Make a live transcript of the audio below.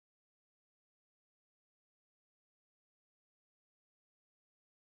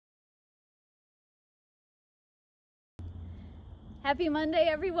Happy Monday,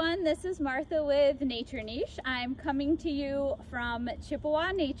 everyone. This is Martha with Nature Niche. I'm coming to you from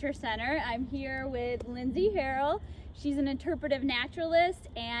Chippewa Nature Center. I'm here with Lindsey Harrell. She's an interpretive naturalist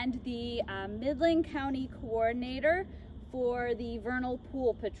and the Midland County coordinator for the Vernal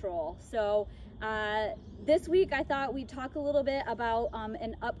Pool Patrol. So this week I thought we'd talk a little bit about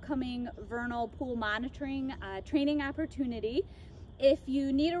an upcoming vernal pool monitoring training opportunity. If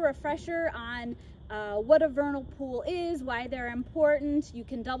you need a refresher on what a vernal pool is, why they're important, you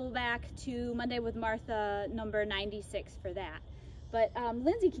can double back to Monday with Martha number 96 for that. But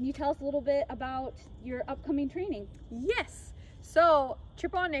Lindsey, can you tell us a little bit about your upcoming training? Yes. So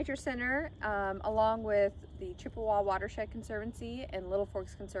Chippewa Nature Center, along with the Chippewa Watershed Conservancy and Little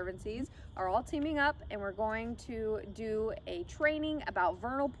Forks Conservancies, are all teaming up, and we're going to do a training about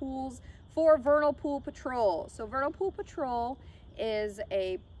vernal pools for Vernal Pool Patrol. So Vernal Pool Patrol is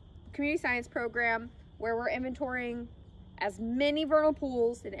a community science program where we're inventorying as many vernal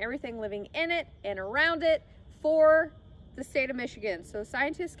pools and everything living in it and around it for the state of Michigan. So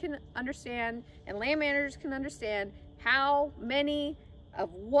scientists can understand and land managers can understand how many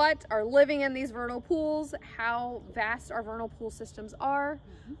of what are living in these vernal pools, how vast our vernal pool systems are.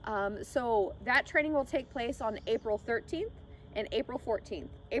 So that training will take place on April 13th and April 14th.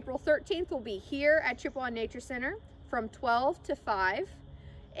 April 13th will be here at Chippewa Nature Center from 12 to 5.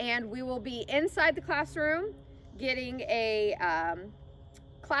 And we will be inside the classroom getting a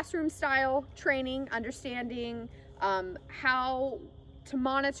classroom style training, understanding how to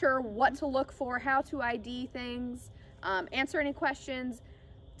monitor, what to look for, how to ID things, answer any questions,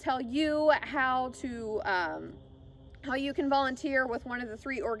 tell you how you can volunteer with one of the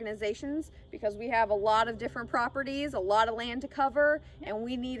 3 organizations, because we have a lot of different properties, a lot of land to cover, and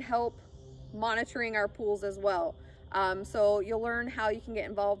we need help monitoring our pools as well. So you'll learn how you can get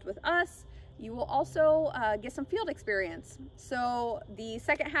involved with us. You will also get some field experience. So the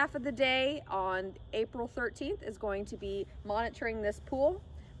second half of the day on April 13th is going to be monitoring this pool.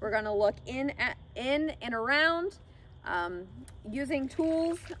 We're going to look in and around using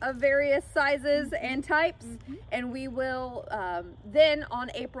tools of various sizes and types. And we will then on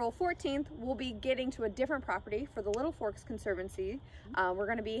April 14th, we'll be getting to a different property for the Little Forks Conservancy. We're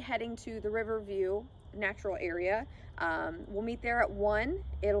going to be heading to the Riverview natural area. We'll meet there at 1.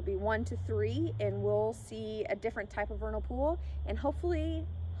 It'll be 1 to 3, and we'll see a different type of vernal pool, and hopefully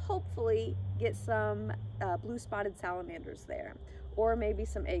get some blue spotted salamanders there, or maybe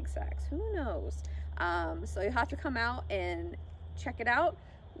some egg sacs, who knows. So you'll have to come out and check it out.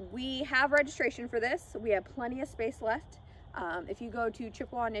 We have registration for this. We have plenty of space left. If you go to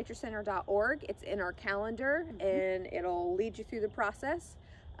chippewanaturecenter.org, it's in our calendar, and it'll lead you through the process.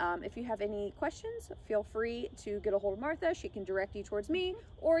 If you have any questions, feel free to get a hold of Martha. She can direct you towards me,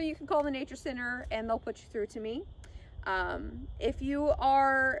 or you can call the Nature Center and they'll put you through to me. If you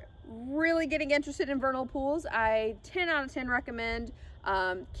are really getting interested in vernal pools, I 10 out of 10 recommend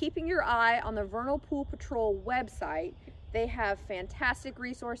keeping your eye on the Vernal Pool Patrol website. They have fantastic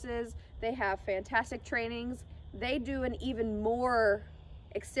resources. They have fantastic trainings. They do an even more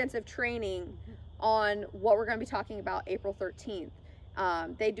extensive training on what we're going to be talking about April 13th.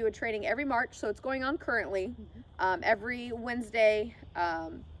 They do a training every March, so it's going on currently, every Wednesday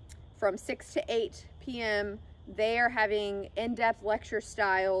from 6 to 8 p.m. They are having in-depth lecture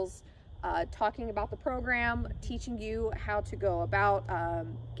styles, talking about the program, teaching you how to go about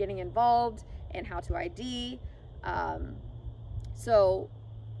getting involved and how to ID. So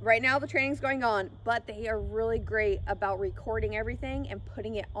right now the training's going on, but they are really great about recording everything and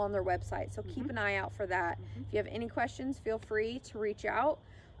putting it on their website. So keep an eye out for that. If you have any questions, feel free to reach out.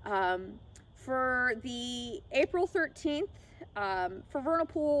 For the April 13th, for Vernal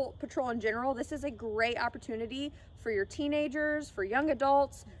Pool Patrol in general, this is a great opportunity for your teenagers, for young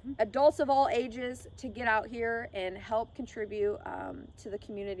adults, adults of all ages, to get out here and help contribute to the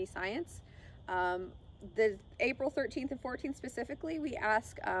community science. The April 13th and 14th specifically, we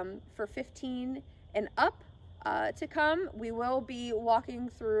ask for 15 and up to come. We will be walking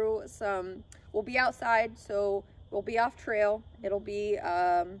through we'll be outside, so we'll be off trail. It'll be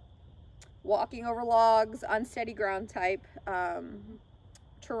walking over logs, unsteady ground type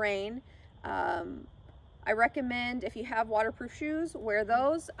terrain. I recommend, if you have waterproof shoes, wear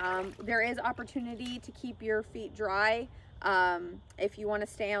those. There is opportunity to keep your feet dry. If you want to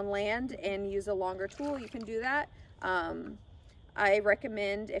stay on land and use a longer tool, you can do that. I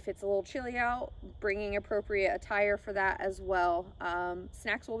recommend, if it's a little chilly out, bringing appropriate attire for that as well.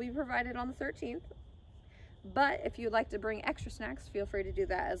 Snacks will be provided on the 13th, but if you'd like to bring extra snacks, feel free to do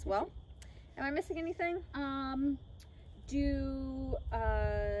that as well. Am I missing anything? Do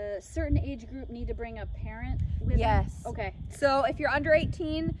a certain age group need to bring a parent with Yes. them? Okay. So if you're under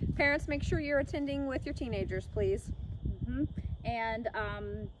 18, parents, make sure you're attending with your teenagers, please. And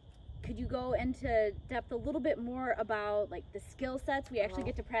could you go into depth a little bit more about like the skill sets we actually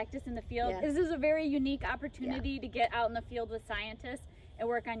get to practice in the field? Yes. This is a very unique opportunity to get out in the field with scientists and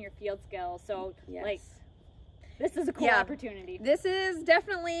work on your field skills. So like, this is a cool opportunity. This is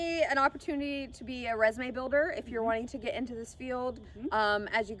definitely an opportunity to be a resume builder if you're wanting to get into this field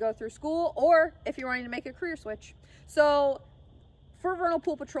as you go through school, or if you're wanting to make a career switch. So for Vernal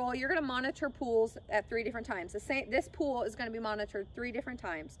Pool Patrol, you're going to monitor pools at 3 different times. This pool is going to be monitored 3 different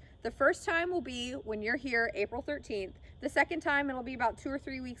times. The first time will be when you're here, April 13th. The second time, it'll be about 2 or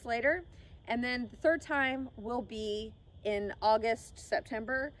 3 weeks later. And then the third time will be in August,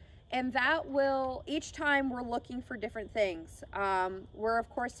 September. And that will, each time we're looking for different things. We're of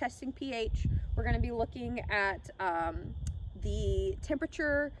course testing pH. We're going to be looking at the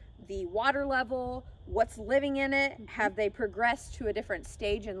temperature, the water level, what's living in it, have they progressed to a different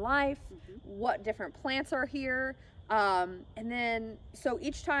stage in life, what different plants are here. And then, so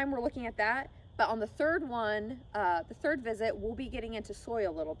each time we're looking at that. But on the third one, the third visit, we'll be getting into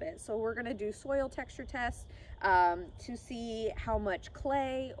soil a little bit. So we're going to do soil texture tests to see how much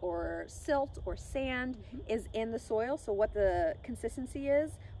clay or silt or sand is in the soil. So what the consistency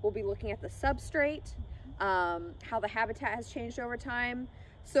is. We'll be looking at the substrate, how the habitat has changed over time.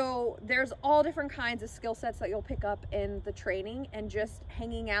 So there's all different kinds of skill sets that you'll pick up in the training, and just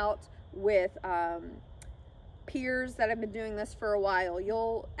hanging out with peers that have been doing this for a while.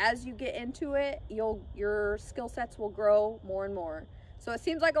 As you get into it, your skill sets will grow more and more. So it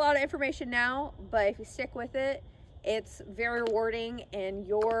seems like a lot of information now, but if you stick with it, it's very rewarding, and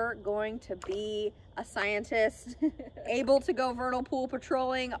you're going to be a scientist able to go vernal pool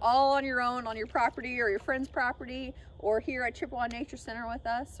patrolling all on your own, on your property or your friend's property, or here at Chippewa Nature Center with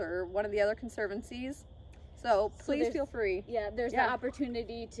us or one of the other conservancies. So please feel free. Yeah, there's the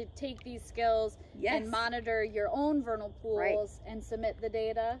opportunity to take these skills and monitor your own vernal pools and submit the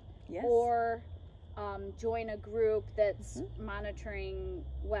data, or join a group that's monitoring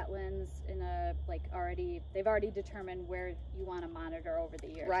wetlands in a they've already determined where you want to monitor over the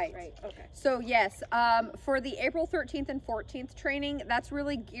years. Right. Okay. So yes, for the April 13th and 14th training, that's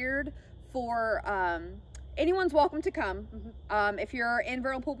really geared for anyone's welcome to come. If you're in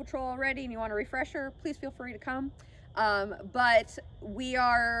Vernal Pool Patrol already and you want a refresher, please feel free to come. But we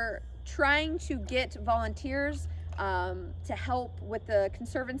are trying to get volunteers to help with the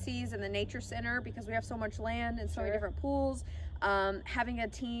conservancies and the nature center, because we have so much land and so many different pools. Having a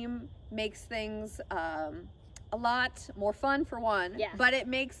team makes things a lot more fun, for one, but it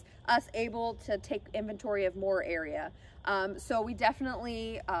makes us able to take inventory of more area. So we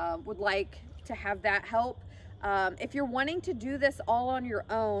definitely would like to have that help. If you're wanting to do this all on your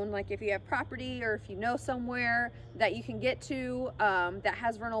own, like if you have property or if you know somewhere that you can get to that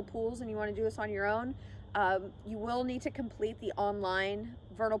has vernal pools and you want to do this on your own, you will need to complete the online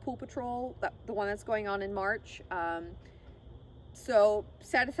Vernal Pool Patrol, the one that's going on in March. So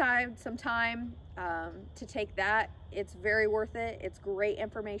set aside some time to take that. It's very worth it. It's great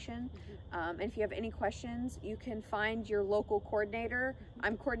information. And if you have any questions, you can find your local coordinator.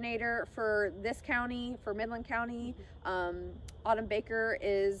 I'm coordinator for this county, for Midland County. Autumn Baker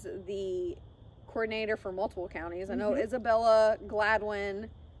is the coordinator for multiple counties. I know Isabella, Gladwin,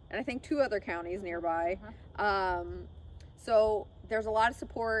 and I think 2 other counties nearby. So there's a lot of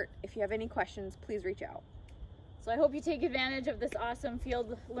support. If you have any questions, please reach out. So I hope you take advantage of this awesome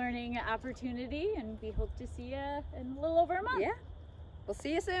field learning opportunity, and we hope to see you in a little over a month. Yeah. We'll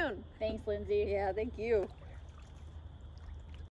see you soon. Thanks, Lindsay. Yeah, thank you.